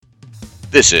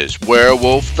This is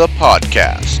Werewolf the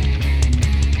Podcast.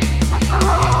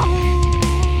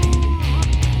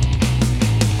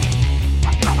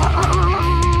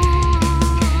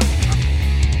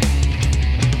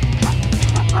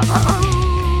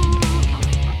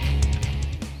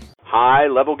 High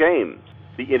Level Games,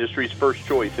 the industry's first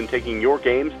choice in taking your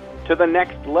games to the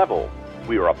next level.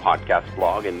 We are a podcast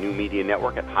blog and new media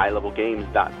network at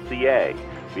highlevelgames.ca.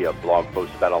 We have blog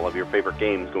posts about all of your favorite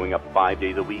games going up 5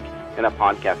 days a week, and a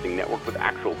podcasting network with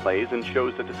actual plays and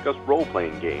shows that discuss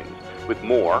role-playing games, with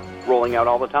more rolling out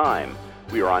all the time.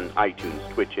 We are on iTunes,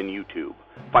 Twitch, and YouTube.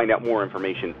 Find out more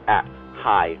information at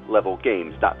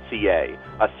highlevelgames.ca,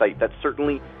 a site that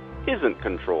certainly isn't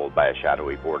controlled by a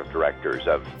shadowy board of directors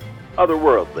of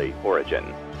otherworldly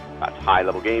origin. That's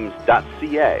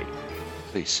highlevelgames.ca.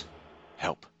 Please,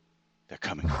 help. They're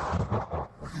coming.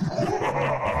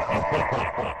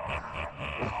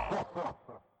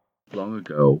 Long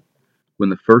ago, when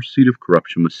the first seed of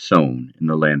corruption was sown in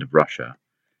the land of Russia,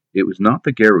 it was not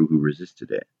the Garou who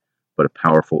resisted it, but a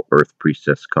powerful earth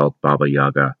priestess called Baba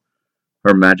Yaga.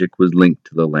 Her magic was linked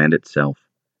to the land itself,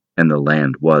 and the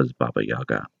land was Baba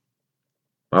Yaga.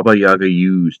 Baba Yaga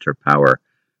used her power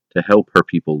to help her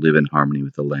people live in harmony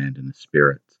with the land and the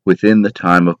spirits. Within the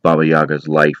time of Baba Yaga's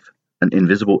life, an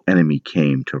invisible enemy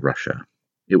came to Russia.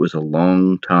 It was a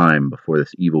long time before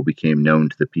this evil became known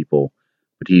to the people,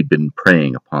 but he'd been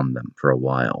preying upon them for a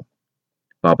while.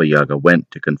 Baba Yaga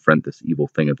went to confront this evil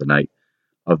thing of the night,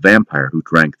 a vampire who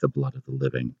drank the blood of the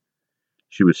living.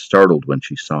 She was startled when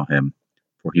she saw him,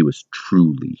 for he was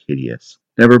truly hideous.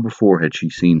 Never before had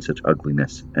she seen such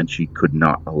ugliness, and she could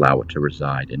not allow it to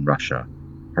reside in Russia,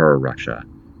 her Russia.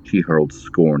 She hurled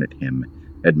scorn at him,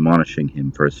 admonishing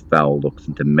him for his foul looks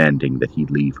and demanding that he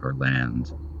leave her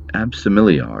lands.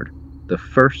 Absimiliard, the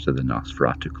first of the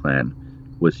Nosferatu clan,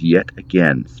 was yet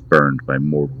again spurned by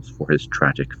mortals for his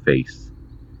tragic face.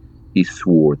 He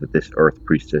swore that this earth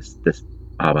priestess, this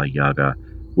Baba Yaga,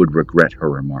 would regret her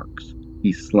remarks.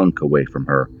 He slunk away from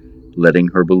her, letting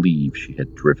her believe she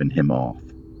had driven him off.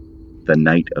 The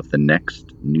night of the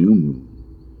next new moon,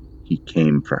 he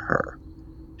came for her.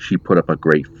 She put up a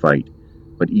great fight,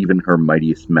 but even her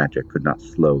mightiest magic could not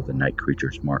slow the night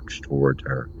creature's march toward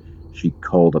her. She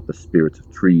called up the spirits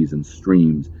of trees and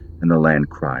streams, and the land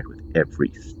cried with every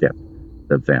step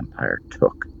the vampire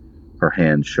took. Her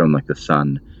hands shone like the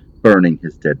sun, burning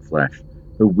his dead flesh.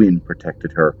 The wind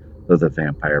protected her, though the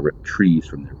vampire ripped trees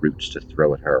from their roots to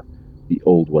throw at her. The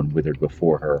old one withered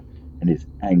before her, and his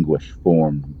anguished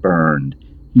form burned.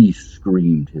 He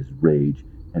screamed his rage,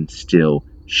 and still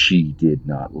she did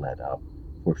not let up,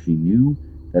 for she knew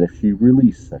that if she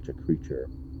released such a creature,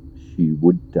 she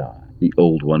would die. The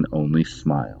old one only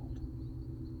smiled.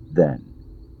 Then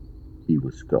he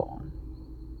was gone.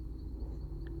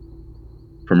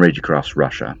 From Rage Across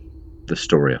Russia, the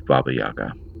story of Baba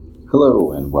Yaga.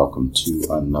 Hello, and welcome to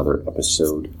another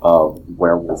episode of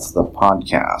Werewolf the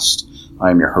Podcast.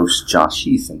 I'm your host, Josh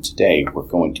Heath, and today we're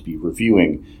going to be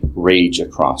reviewing Rage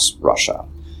Across Russia.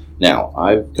 Now,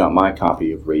 I've got my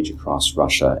copy of Rage Across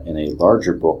Russia in a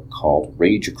larger book called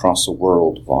Rage Across the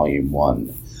World, Volume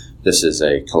 1. This is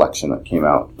a collection that came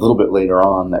out a little bit later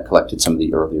on that collected some of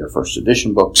the earlier first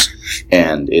edition books,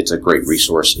 and it's a great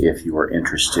resource if you are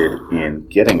interested in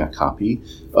getting a copy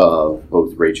of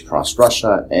both Rage Across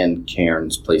Russia and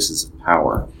Cairns Places of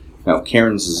Power. Now,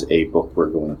 Cairns is a book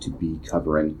we're going to be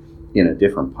covering in a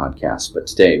different podcast, but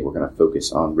today we're going to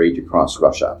focus on Rage Across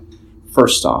Russia.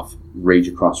 First off, Rage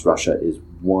Across Russia is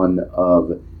one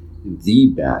of the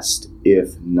best,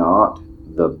 if not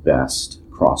the best,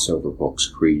 crossover books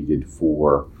created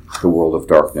for the World of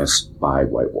Darkness by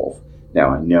White Wolf.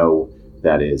 Now, I know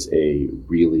that is a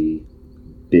really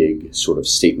big sort of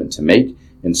statement to make,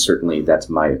 and certainly that's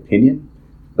my opinion.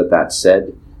 But that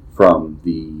said, from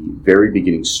the very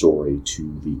beginning story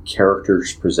to the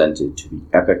characters presented, to the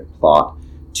epic plot,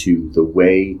 to the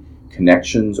way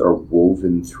connections are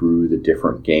woven through the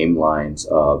different game lines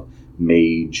of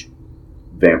Mage,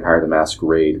 Vampire the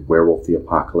Masquerade, Werewolf the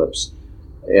Apocalypse,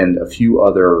 and a few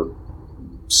other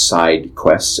side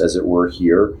quests, as it were,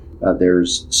 here.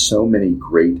 There's so many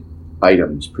great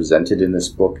items presented in this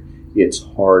book. It's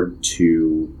hard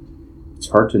to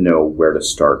know where to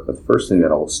start. But the first thing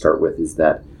that I'll start with is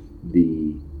that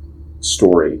the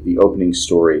story, the opening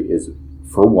story, is,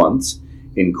 for once,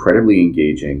 incredibly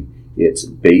engaging. It's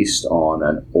based on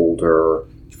an older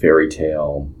fairy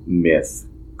tale, myth,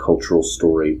 cultural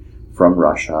story from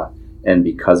Russia. And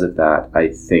because of that, I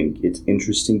think it's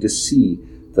interesting to see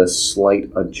the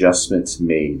slight adjustments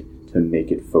made to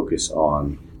make it focus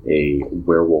on a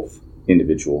werewolf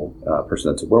individual,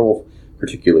 person that's a werewolf,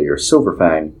 particularly your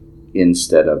Silverfang,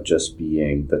 instead of just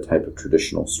being the type of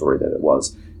traditional story that it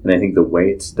was. And I think the way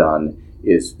it's done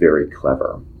is very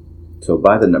clever. So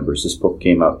by the numbers, this book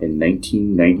came out in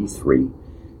 1993,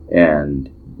 and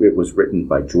it was written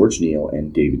by George Neal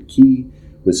and David Key,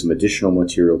 with some additional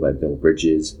material by Bill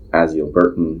Bridges, Aziel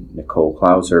Burton, Nicole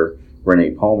Klauser,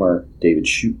 Renee Palmer, David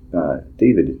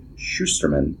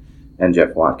Schusterman, and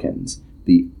Jeff Watkins.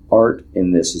 The art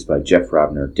in this is by Jeff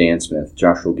Rabner, Dan Smith,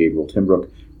 Joshua Gabriel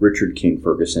Timbrook, Richard King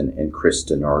Ferguson, and Chris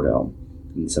DiNardo.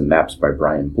 And some maps by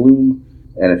Brian Bloom,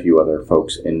 and a few other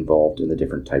folks involved in the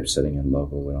different typesetting and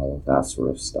logo and all of that sort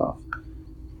of stuff.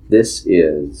 This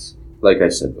is, like I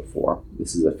said before,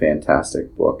 this is a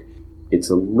fantastic book. It's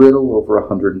a little over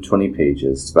 120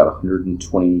 pages. It's about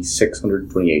 126,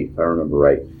 128, if I remember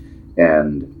right.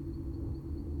 And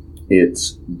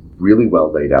it's really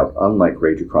well laid out, unlike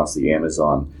Rage Across the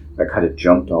Amazon, that kind of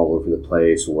jumped all over the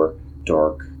place, or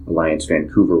Dark Alliance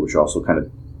Vancouver, which also kind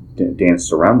of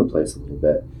danced around the place a little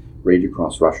bit. Rage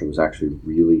Across Russia was actually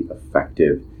really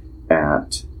effective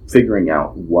at figuring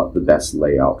out what the best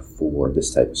layout for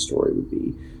this type of story would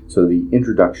be. So the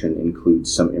introduction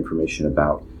includes some information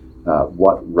about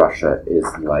what Russia is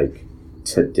like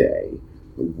today,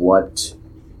 what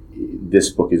this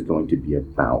book is going to be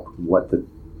about, what the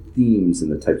themes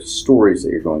and the types of stories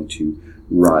that you're going to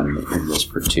run in this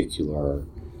particular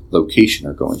location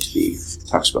are going to be. It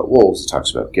talks about wolves, it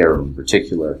talks about Garou in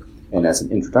particular, and as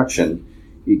an introduction,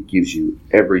 it gives you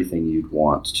everything you'd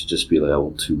want to just be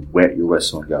able to wet your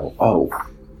whistle and go, oh,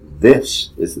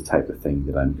 this is the type of thing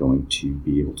that I'm going to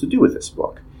be able to do with this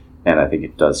book. And I think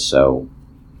it does so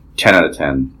 10 out of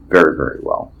 10 very, very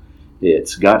well.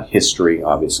 It's got history,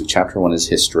 obviously. Chapter 1 is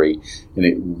history, and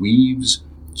it weaves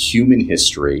human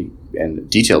history and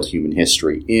detailed human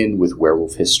history in with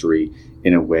werewolf history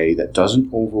in a way that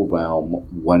doesn't overwhelm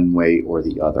one way or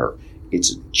the other.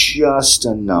 It's just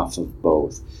enough of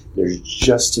both. There's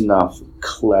just enough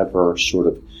clever sort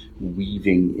of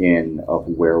weaving in of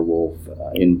werewolf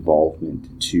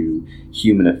involvement to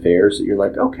human affairs that you're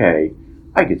like, okay,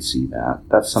 I could see that.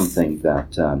 That's something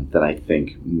that I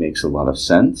think makes a lot of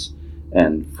sense.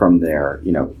 And from there,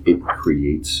 it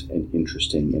creates an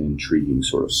interesting and intriguing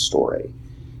sort of story.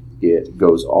 It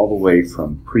goes all the way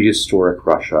from prehistoric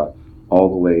Russia all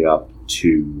the way up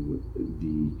to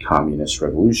the Communist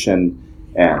Revolution,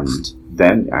 and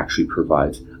then actually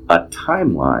provides a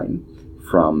timeline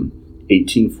from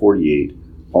 1848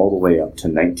 all the way up to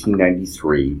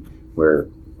 1993, where,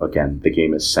 again, the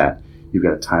game is set. You've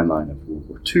got a timeline of World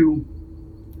War II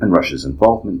and Russia's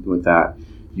involvement with that.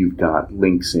 You've got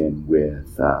links in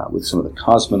with some of the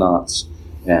cosmonauts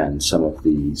and some of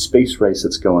the space race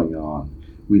that's going on.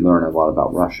 We learn a lot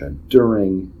about Russia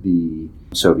during the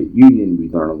Soviet Union. We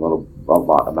learn a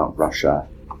lot about Russia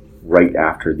right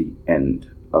after the end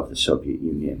of the Soviet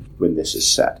Union when this is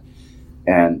set.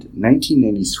 And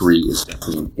 1993 is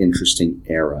definitely an interesting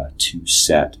era to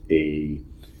set a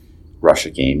Russia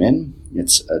game in.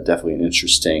 It's definitely an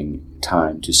interesting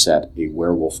time to set a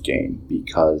werewolf game,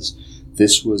 because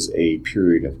this was a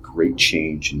period of great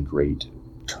change and great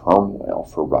turmoil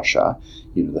for Russia.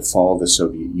 The fall of the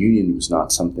Soviet Union was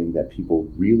not something that people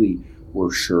really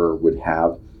were sure would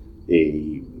have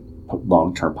a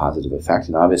long-term positive effect.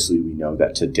 And obviously we know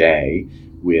that today,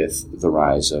 with the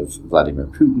rise of Vladimir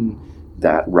Putin,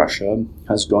 that Russia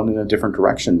has gone in a different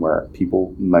direction where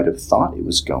people might have thought it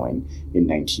was going in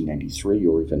 1993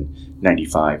 or even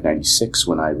 95, 96,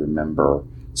 when I remember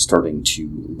starting to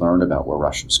learn about where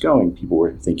Russia was going. People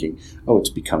were thinking, oh, it's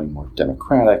becoming more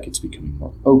democratic, it's becoming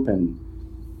more open.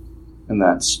 And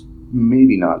that's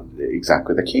maybe not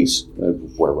exactly the case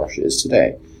of where Russia is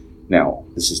today. Now,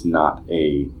 this is not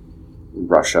a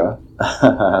Russia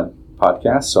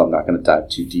podcast, so I'm not going to dive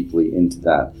too deeply into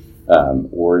that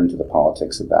or into the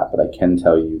politics of that, but I can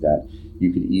tell you that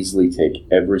you could easily take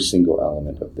every single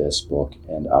element of this book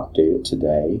and update it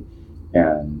today,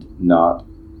 and not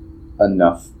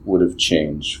enough would have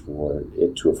changed for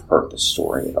it to have hurt the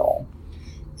story at all.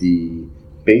 The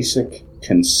basic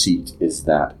conceit is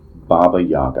that Baba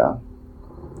Yaga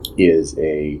is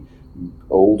a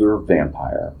older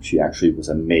vampire. She actually was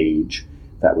a mage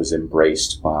that was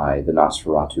embraced by the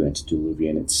Nosferatu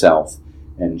antediluvian itself,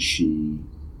 and she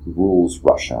rules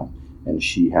Russia, and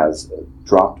she has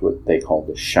dropped what they call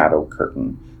the Shadow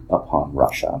Curtain upon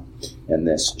Russia. And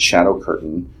this Shadow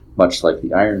Curtain, much like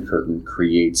the Iron Curtain,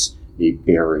 creates a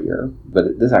barrier,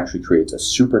 but this actually creates a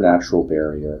supernatural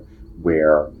barrier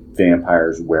where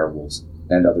vampires, werewolves,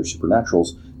 and other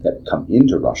supernaturals that come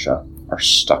into Russia are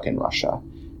stuck in Russia.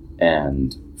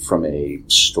 And from a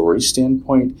story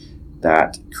standpoint,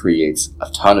 that creates a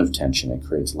ton of tension. It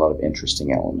creates a lot of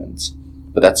interesting elements.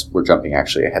 But we're jumping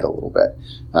actually ahead a little bit.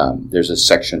 There's a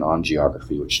section on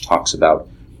geography which talks about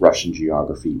Russian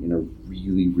geography in a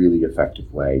really, really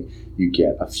effective way. You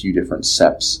get a few different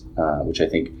SEPs, which I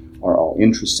think are all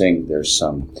interesting. There's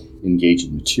some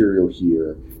engaging material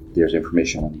here. There's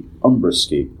information on the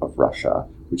Umbrascape of Russia,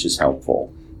 which is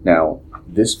helpful. Now,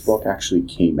 this book actually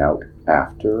came out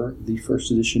after the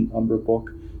first edition Umbra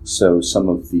book, so some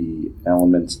of the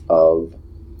elements of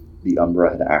the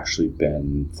Umbra had actually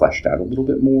been fleshed out a little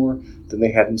bit more than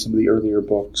they had in some of the earlier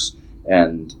books,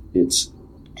 and it's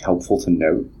helpful to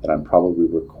note that I'm probably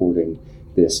recording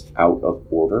this out of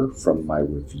order from my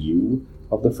review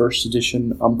of the first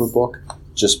edition Umbra book,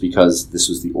 just because this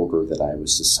was the order that I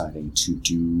was deciding to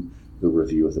do the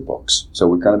review of the books. So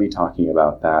we're going to be talking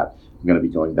about that. I'm going to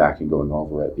be going back and going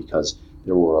over it because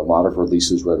there were a lot of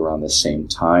releases right around the same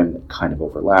time that kind of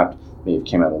overlapped. May have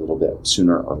came out a little bit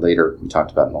sooner or later. We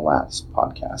talked about in the last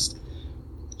podcast.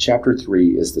 Chapter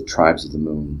 3 is the Tribes of the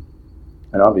Moon.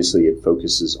 And obviously it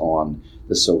focuses on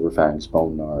the Silverfangs,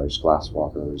 Bone Gnars,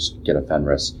 Glasswalkers, Geta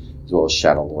Fenris, as well as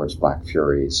Shadow Lords, Black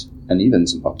Furies, and even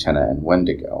some Uktena and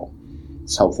Wendigo.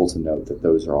 It's helpful to note that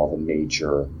those are all the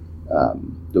major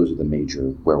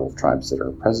werewolf tribes that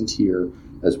are present here,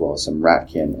 as well as some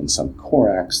Ratkin and some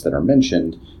Koraks that are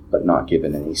mentioned, but not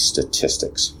given any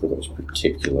statistics for those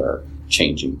particular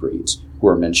changing breeds, who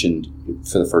are mentioned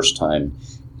for the first time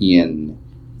in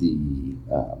the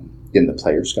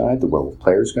Player's Guide, the Werewolf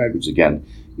Player's Guide, which again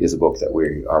is a book that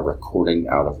we are recording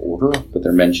out of order, but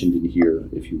they're mentioned in here.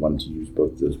 If you wanted to use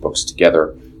both those books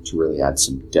together to really add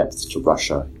some depth to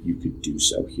Russia, you could do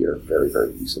so here very,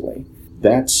 very easily.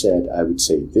 That said, I would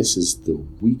say this is the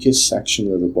weakest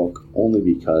section of the book, only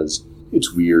because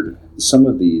it's weird. Some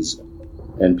of these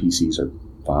NPCs are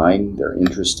fine, they're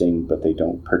interesting, but they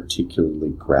don't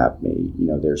particularly grab me.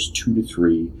 There's 2 to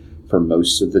 3 for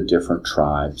most of the different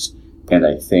tribes, and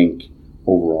I think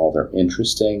overall they're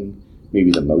interesting.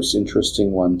 Maybe the most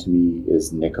interesting one to me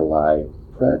is Nikolai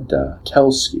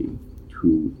Predatelski,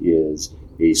 who is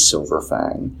a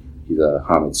Silverfang. He's a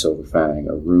Hamid Silverfang,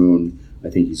 a rune. I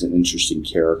think he's an interesting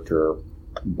character,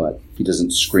 but he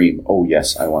doesn't scream, "Oh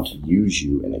yes, I want to use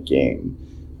you in a game."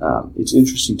 It's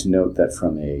interesting to note that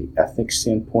from a ethnic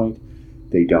standpoint,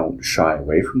 they don't shy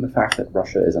away from the fact that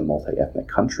Russia is a multi-ethnic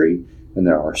country, and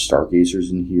there are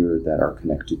stargazers in here that are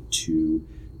connected to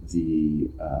the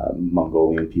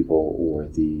Mongolian people, or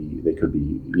they could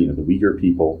be the Uyghur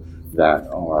people that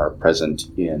are present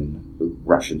in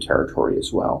Russian territory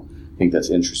as well. I think that's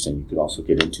interesting. You could also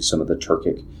get into some of the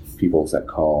Turkic peoples that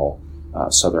call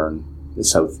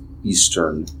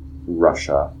southeastern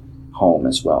Russia home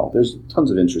as well. There's tons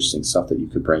of interesting stuff that you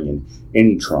could bring in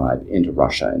any tribe into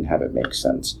Russia and have it make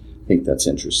sense. I think that's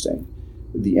interesting.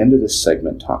 The end of this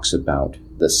segment talks about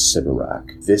the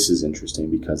Sibirak. This is interesting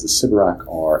because the Sibirak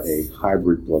are a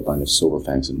hybrid bloodline of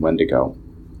Silverfangs and Wendigo.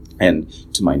 And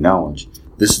to my knowledge,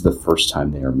 this is the first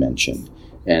time they are mentioned.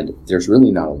 And there's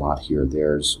really not a lot here.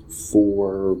 There's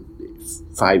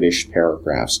 5-ish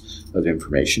paragraphs of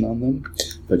information on them,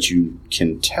 but you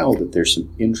can tell that there's some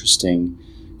interesting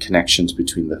connections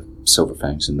between the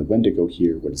Silverfangs and the Wendigo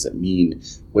here. What does that mean?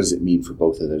 What does it mean for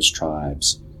both of those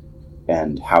tribes?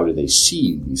 And how do they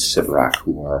see these Sibirak,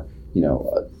 who are,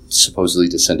 supposedly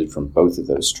descended from both of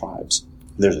those tribes?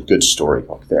 There's a good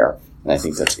storybook there, and I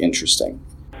think that's interesting.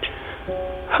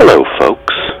 Hello,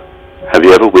 folks. Have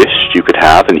you ever wished you could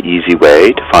have an easy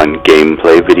way to find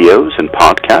gameplay videos and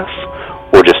podcasts,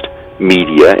 or just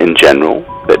media in general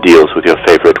that deals with your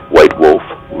favorite White Wolf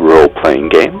role-playing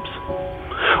games?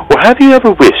 Or have you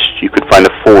ever wished you could find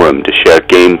a forum to share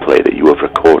gameplay that you have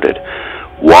recorded,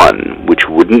 one which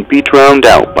wouldn't be drowned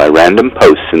out by random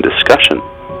posts and discussion,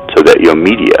 so that your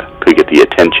media could get the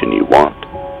attention you want?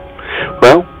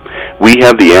 Well, we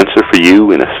have the answer for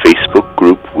you in a Facebook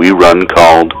group we run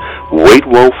called White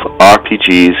Wolf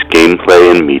RPGs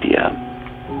Gameplay and Media.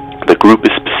 The group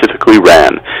is specifically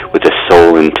ran with the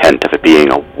sole intent of it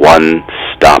being a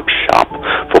one-stop shop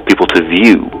for people to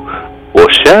view or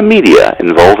share media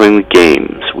involving the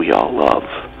games we all love.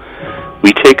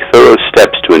 We take thorough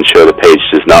steps to ensure the page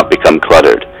does not become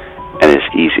cluttered and is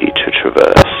easy to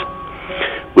traverse.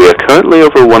 We are currently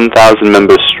over 1,000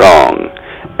 members strong,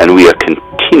 and we are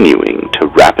continuing to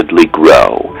rapidly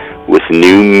grow, with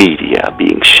new media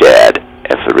being shared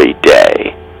every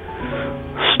day.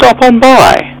 Stop on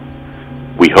by.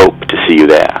 We hope to see you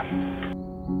there.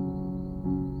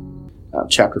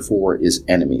 Chapter 4 is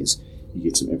Enemies. You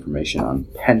get some information on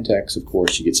Pentex, of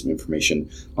course. You get some information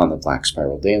on the Black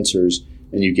Spiral Dancers,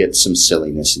 and you get some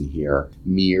silliness in here.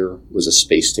 Mir was a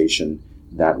space station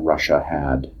that Russia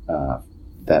had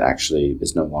that actually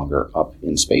is no longer up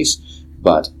in space,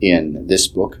 But in this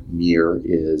book, Mir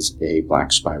is a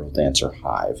black spiral dancer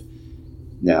hive.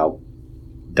 Now,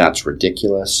 that's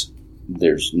ridiculous.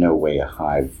 There's no way a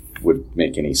hive would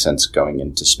make any sense going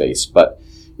into space. But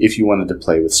if you wanted to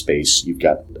play with space, you've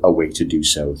got a way to do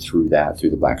so through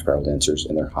the Black Spiral Dancers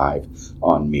and their hive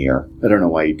on Mir. I don't know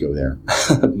why you'd go there,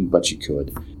 but you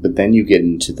could. But then you get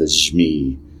into the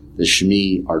Zhmi. The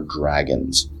Zhmi are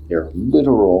dragons. They're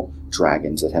literal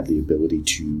dragons that have the ability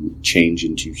to change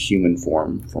into human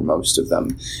form for most of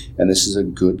them. And this is a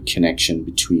good connection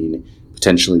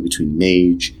potentially between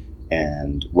mage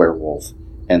and werewolf.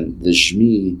 And the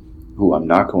Zhmi, who I'm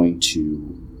not going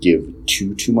to give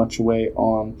too much away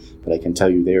on, but I can tell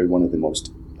you they are one of the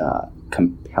most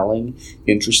compelling,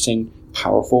 interesting,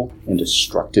 powerful, and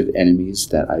destructive enemies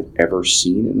that I've ever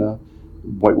seen in a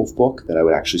White Wolf book, that I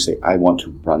would actually say I want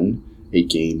to run a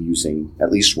game using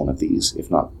at least one of these, if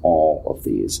not all of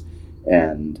these.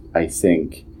 And I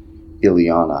think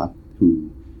Ilyana,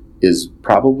 who is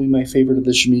probably my favorite of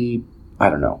the Zhmi, I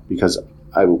don't know, because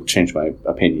I will change my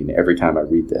opinion every time I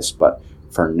read this, but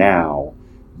for now,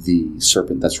 the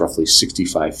serpent that's roughly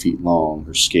 65 feet long,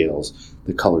 her scales,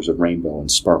 the colors of rainbow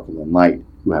and sparkle and light,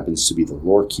 who happens to be the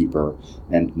lore keeper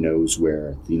and knows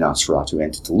where the Nosferatu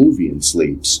Antediluvian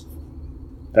sleeps.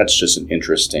 That's just an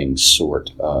interesting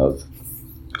sort of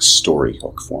story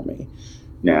hook for me.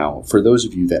 Now, for those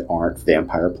of you that aren't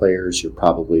vampire players, you're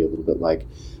probably a little bit like,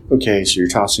 okay, so you're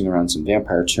tossing around some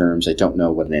vampire terms. I don't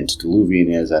know what an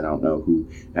Antediluvian is. I don't know who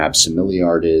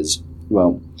Absimiliard is.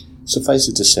 Well, suffice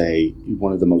it to say,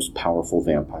 one of the most powerful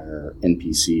vampire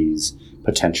NPCs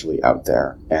potentially out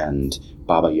there, and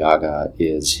Baba Yaga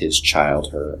is his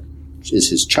childer,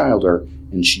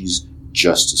 and she's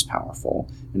just as powerful.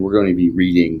 And we're going to be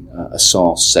reading a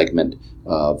small segment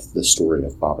of the story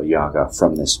of Baba Yaga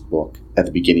from this book at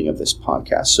the beginning of this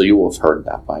podcast, so you will have heard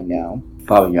that by now.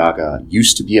 Baba Yaga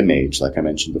used to be a mage, like I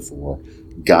mentioned before,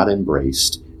 got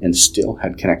embraced, and still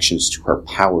had connections to her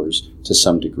powers to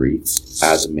some degree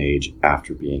as a mage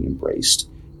after being embraced.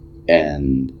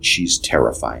 And she's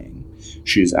terrifying.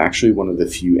 She is actually one of the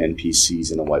few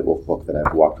NPCs in a White Wolf book that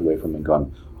I've walked away from and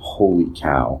gone, holy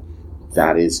cow,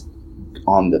 that is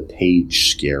on the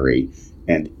page scary,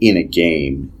 and in a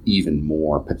game even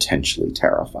more potentially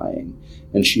terrifying.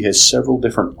 And she has several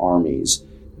different armies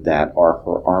that are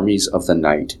her armies of the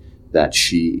night that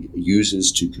she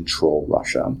uses to control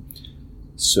Russia.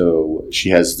 So she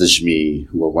has the Zhmi,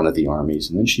 who are one of the armies,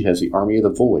 and then she has the Army of the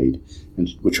Void,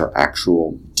 which are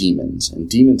actual demons. And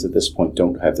demons at this point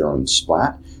don't have their own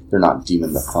splat. They're not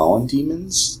Demon the Fallen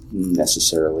demons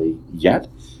necessarily yet,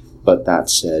 but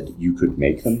that said, you could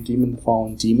make them Demon the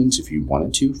Fallen demons if you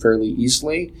wanted to fairly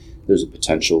easily. There's a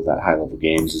potential that High Level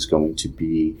Games is going to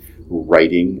be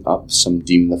writing up some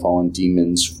Demon the Fallen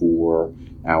demons for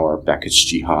our Beckett's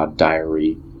Jihad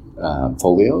Diary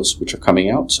folios, which are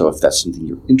coming out. So if that's something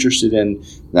you're interested in,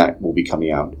 that will be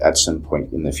coming out at some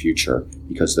point in the future,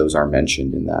 because those are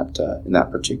mentioned in that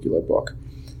particular book.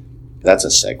 That's a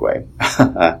segue.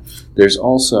 There's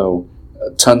also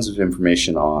tons of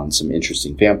information on some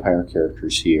interesting vampire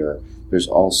characters here. There's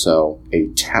also a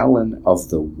Talon of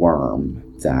the Worm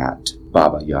that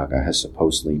Baba Yaga has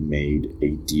supposedly made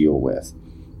a deal with.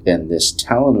 And this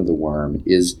Talon of the Worm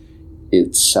is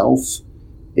itself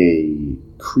a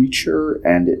creature,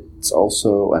 and it's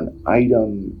also an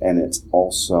item, and it's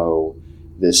also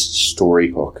this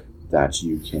story hook that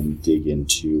you can dig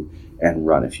into and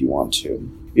run if you want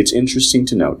to. It's interesting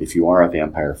to note, if you are a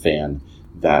vampire fan,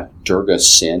 that Durga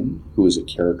Sin, who is a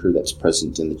character that's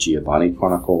present in the Giovanni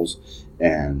Chronicles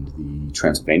and the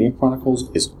Transylvania Chronicles,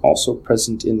 is also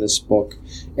present in this book.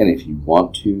 And if you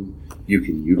want to, you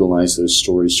can utilize those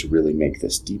stories to really make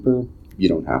this deeper. You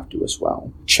don't have to as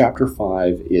well. Chapter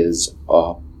 5 is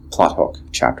a plot hook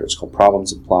chapter. It's called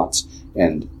Problems and Plots.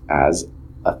 And as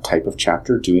a type of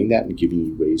chapter, doing that and giving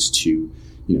you ways to,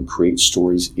 create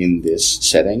stories in this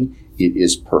setting, it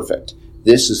is perfect.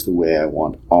 This is the way I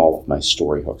want all of my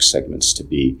story hook segments to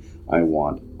be. I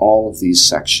want all of these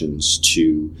sections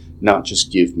to not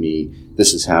just give me,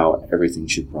 this is how everything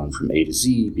should run from A to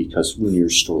Z, because linear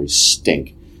stories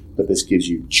stink, but this gives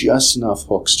you just enough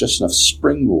hooks, just enough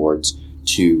springboards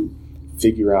to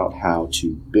figure out how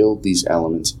to build these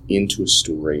elements into a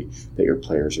story that your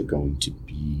players are going to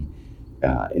be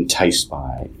enticed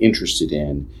by, interested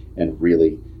in, and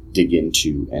really dig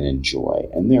into and enjoy.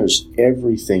 And there's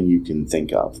everything you can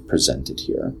think of presented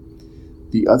here.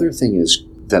 The other thing is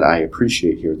that I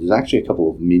appreciate here, there's actually a couple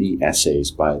of mini essays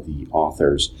by the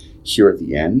authors here at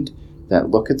the end that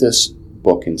look at this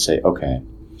book and say, okay,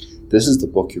 this is the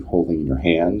book you're holding in your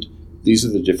hand. these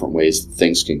are the different ways that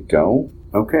things can go.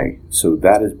 Okay, so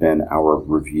that has been our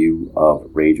review of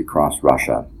Rage Across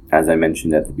Russia. As I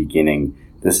mentioned at the beginning,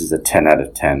 this is a 10 out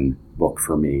of 10 book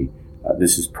for me.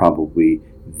 This is probably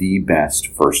the best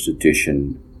first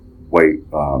edition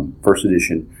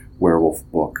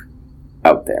werewolf book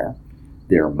out there.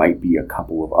 There might be a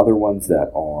couple of other ones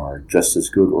that are just as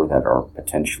good or that are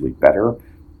potentially better,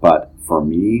 but for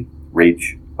me,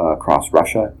 Rage Across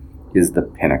Russia is the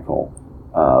pinnacle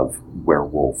of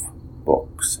werewolf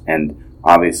books. And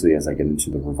obviously, as I get into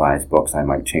the revised books, I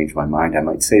might change my mind. I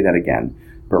might say that again.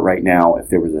 But right now, if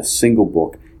there was a single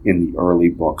book in the early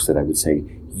books that I would say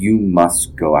you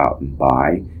must go out and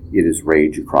buy, it is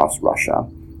Rage Across Russia.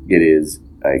 It is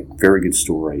a very good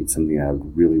story. It's something I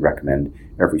would really recommend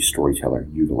every storyteller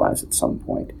utilize at some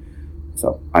point.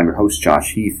 So I'm your host,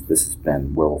 Josh Heath. This has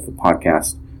been Werewolf the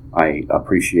Podcast. I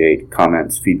appreciate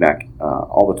comments, feedback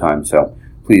all the time. So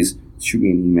please shoot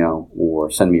me an email or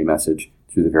send me a message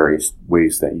through the various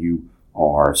ways that you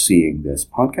are seeing this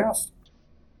podcast.